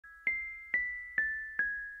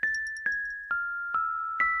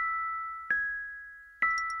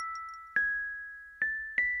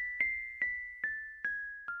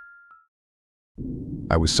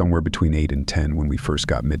I was somewhere between 8 and 10 when we first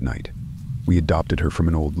got Midnight. We adopted her from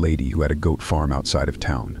an old lady who had a goat farm outside of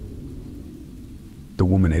town. The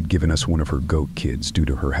woman had given us one of her goat kids due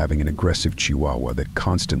to her having an aggressive chihuahua that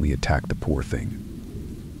constantly attacked the poor thing.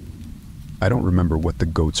 I don't remember what the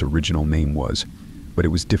goat's original name was, but it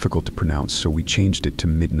was difficult to pronounce, so we changed it to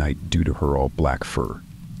Midnight due to her all-black fur.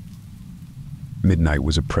 Midnight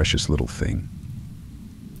was a precious little thing.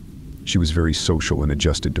 She was very social and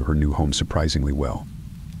adjusted to her new home surprisingly well.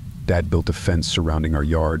 Dad built a fence surrounding our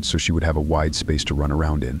yard so she would have a wide space to run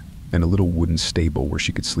around in, and a little wooden stable where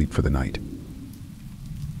she could sleep for the night.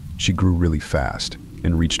 She grew really fast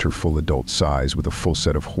and reached her full adult size with a full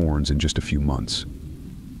set of horns in just a few months.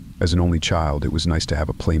 As an only child, it was nice to have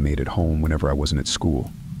a playmate at home whenever I wasn't at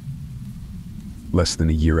school. Less than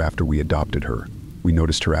a year after we adopted her, we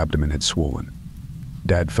noticed her abdomen had swollen.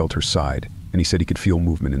 Dad felt her side, and he said he could feel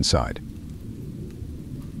movement inside.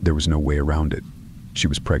 There was no way around it. She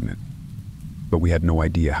was pregnant. But we had no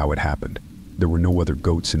idea how it happened. There were no other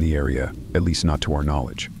goats in the area, at least not to our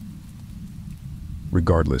knowledge.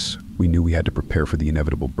 Regardless, we knew we had to prepare for the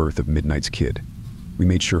inevitable birth of Midnight's kid. We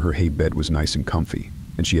made sure her hay bed was nice and comfy,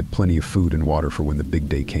 and she had plenty of food and water for when the big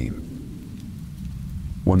day came.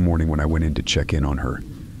 One morning when I went in to check in on her,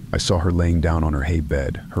 I saw her laying down on her hay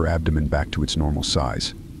bed, her abdomen back to its normal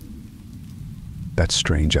size. That's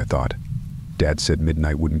strange, I thought. Dad said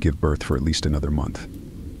Midnight wouldn't give birth for at least another month.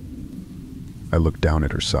 I looked down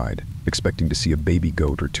at her side, expecting to see a baby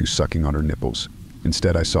goat or two sucking on her nipples.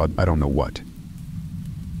 Instead, I saw I don't know what.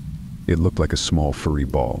 It looked like a small furry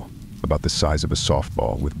ball, about the size of a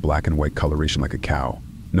softball with black and white coloration like a cow.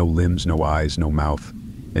 No limbs, no eyes, no mouth,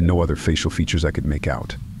 and no other facial features I could make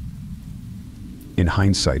out. In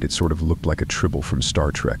hindsight, it sort of looked like a Tribble from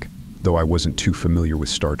Star Trek, though I wasn't too familiar with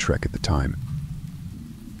Star Trek at the time.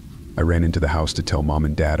 I ran into the house to tell Mom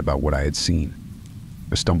and Dad about what I had seen.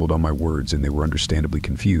 I stumbled on my words and they were understandably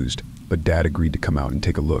confused, but Dad agreed to come out and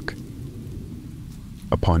take a look.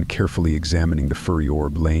 Upon carefully examining the furry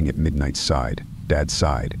orb laying at Midnight's side, Dad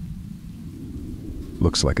sighed.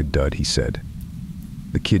 "Looks like a dud," he said.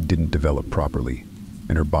 The kid didn't develop properly,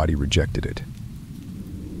 and her body rejected it.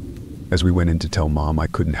 As we went in to tell Mom, I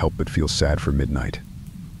couldn't help but feel sad for Midnight.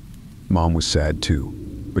 Mom was sad too,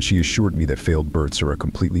 but she assured me that failed births are a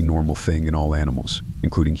completely normal thing in all animals,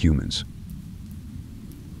 including humans.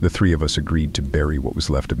 The three of us agreed to bury what was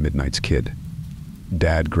left of Midnight's kid.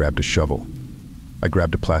 Dad grabbed a shovel. I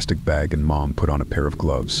grabbed a plastic bag and Mom put on a pair of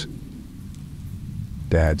gloves.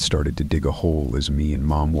 Dad started to dig a hole as me and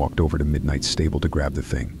Mom walked over to Midnight's stable to grab the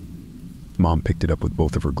thing. Mom picked it up with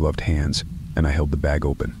both of her gloved hands, and I held the bag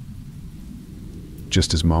open.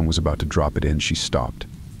 Just as Mom was about to drop it in, she stopped.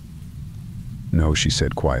 "No," she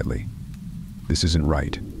said quietly. "This isn't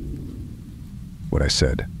right." What I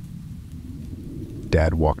said.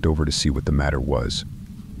 Dad walked over to see what the matter was.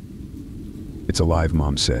 "It's alive,"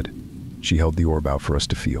 Mom said. She held the orb out for us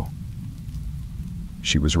to feel.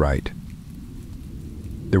 She was right.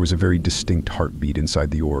 There was a very distinct heartbeat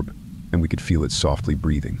inside the orb, and we could feel it softly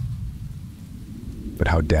breathing. But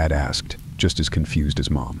how, Dad asked, just as confused as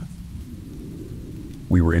Mom.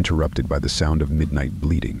 We were interrupted by the sound of Midnight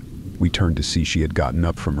bleeding. We turned to see she had gotten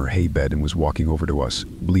up from her hay bed and was walking over to us,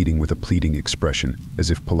 bleeding with a pleading expression, as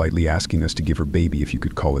if politely asking us to give her baby, if you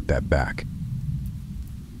could call it that, back.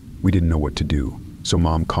 We didn't know what to do, so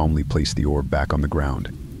Mom calmly placed the orb back on the ground.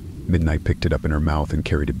 Midnight picked it up in her mouth and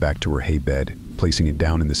carried it back to her hay bed, placing it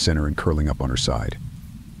down in the center and curling up on her side.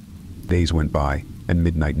 Days went by, and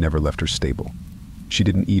Midnight never left her stable. She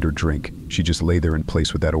didn't eat or drink, she just lay there in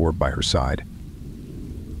place with that orb by her side.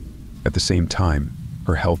 At the same time,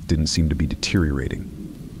 her health didn't seem to be deteriorating.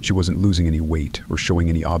 She wasn't losing any weight or showing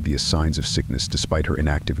any obvious signs of sickness despite her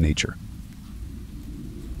inactive nature.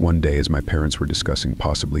 One day, as my parents were discussing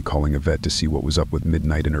possibly calling a vet to see what was up with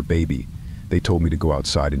Midnight and her baby, they told me to go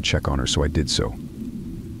outside and check on her, so I did so.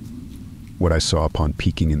 What I saw upon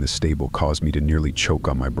peeking in the stable caused me to nearly choke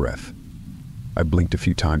on my breath. I blinked a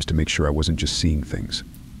few times to make sure I wasn't just seeing things.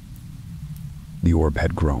 The orb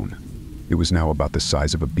had grown. It was now about the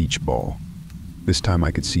size of a beach ball. This time I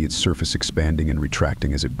could see its surface expanding and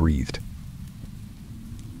retracting as it breathed.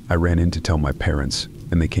 I ran in to tell my parents,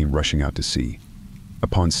 and they came rushing out to see.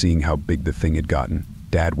 Upon seeing how big the thing had gotten,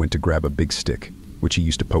 Dad went to grab a big stick, which he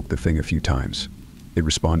used to poke the thing a few times. It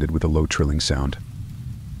responded with a low trilling sound.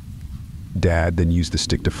 Dad then used the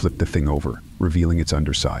stick to flip the thing over, revealing its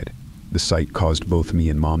underside. The sight caused both me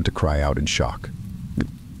and Mom to cry out in shock.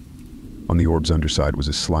 On the orb's underside was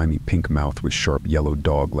a slimy pink mouth with sharp yellow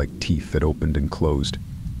dog-like teeth that opened and closed,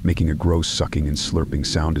 making a gross sucking and slurping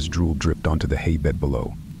sound as drool dripped onto the hay bed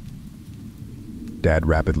below. Dad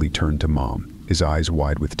rapidly turned to Mom, his eyes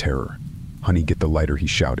wide with terror. "Honey, get the lighter," he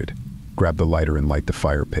shouted. "Grab the lighter and light the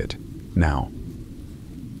fire pit. Now."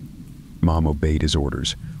 Mom obeyed his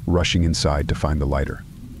orders, rushing inside to find the lighter.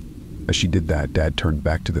 As she did that, Dad turned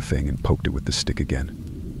back to the thing and poked it with the stick again.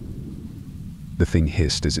 The thing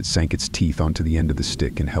hissed as it sank its teeth onto the end of the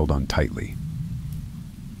stick and held on tightly.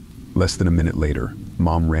 Less than a minute later,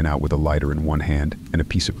 Mom ran out with a lighter in one hand and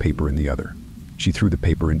a piece of paper in the other. She threw the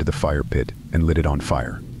paper into the fire pit and lit it on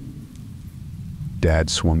fire.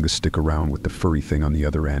 Dad swung the stick around with the furry thing on the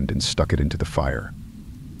other end and stuck it into the fire.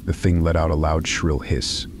 The thing let out a loud shrill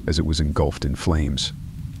hiss as it was engulfed in flames.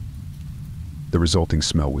 The resulting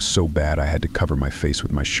smell was so bad I had to cover my face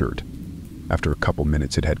with my shirt. After a couple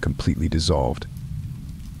minutes, it had completely dissolved.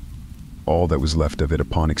 All that was left of it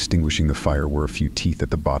upon extinguishing the fire were a few teeth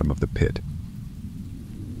at the bottom of the pit.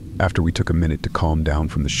 After we took a minute to calm down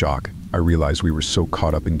from the shock, I realized we were so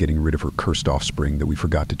caught up in getting rid of her cursed offspring that we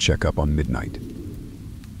forgot to check up on Midnight.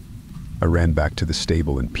 I ran back to the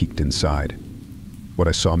stable and peeked inside. What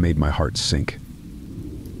I saw made my heart sink.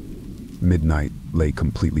 Midnight lay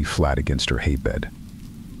completely flat against her hay bed.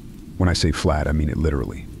 When I say flat, I mean it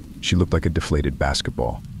literally. She looked like a deflated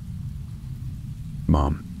basketball.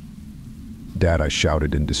 "Mom." "Dad," I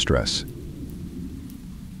shouted in distress.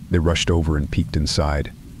 They rushed over and peeked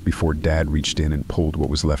inside before Dad reached in and pulled what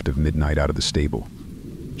was left of Midnight out of the stable.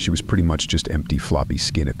 She was pretty much just empty, floppy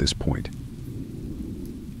skin at this point.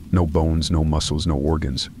 No bones, no muscles, no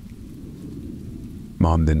organs.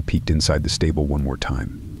 Mom then peeked inside the stable one more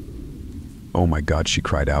time. "Oh my God," she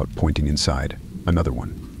cried out, pointing inside. "Another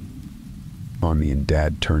one." Mommy and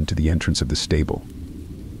Dad turned to the entrance of the stable.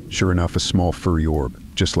 Sure enough, a small furry orb,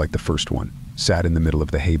 just like the first one, sat in the middle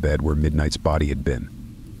of the hay bed where Midnight's body had been.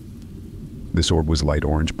 This orb was light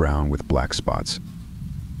orange-brown with black spots.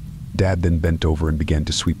 Dad then bent over and began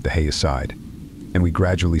to sweep the hay aside, and we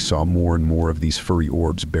gradually saw more and more of these furry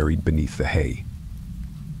orbs buried beneath the hay.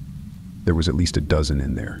 There was at least a dozen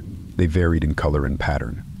in there. They varied in color and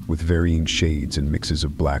pattern, with varying shades and mixes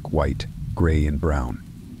of black, white, gray, and brown.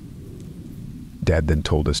 Dad then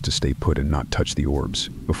told us to stay put and not touch the orbs,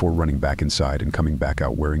 before running back inside and coming back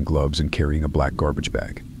out wearing gloves and carrying a black garbage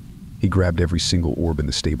bag. He grabbed every single orb in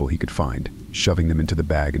the stable he could find, shoving them into the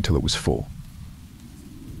bag until it was full.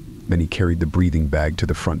 Then he carried the breathing bag to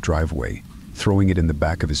the front driveway, throwing it in the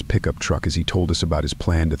back of his pickup truck as he told us about his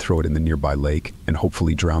plan to throw it in the nearby lake and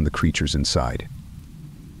hopefully drown the creatures inside.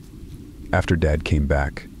 After Dad came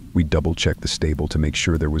back, we double-checked the stable to make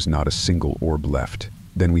sure there was not a single orb left.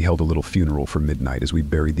 Then we held a little funeral for Midnight as we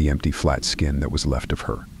buried the empty flat skin that was left of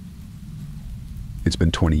her. It's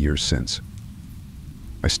been 20 years since.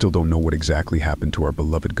 I still don't know what exactly happened to our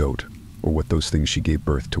beloved goat, or what those things she gave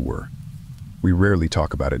birth to were. We rarely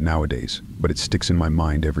talk about it nowadays, but it sticks in my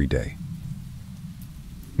mind every day.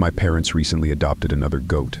 My parents recently adopted another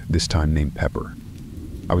goat, this time named Pepper.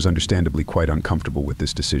 I was understandably quite uncomfortable with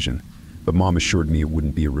this decision, but Mom assured me it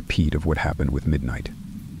wouldn't be a repeat of what happened with Midnight.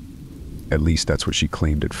 At least that's what she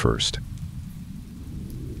claimed at first.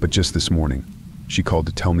 But just this morning, she called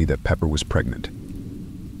to tell me that Pepper was pregnant.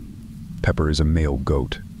 Pepper is a male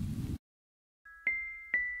goat,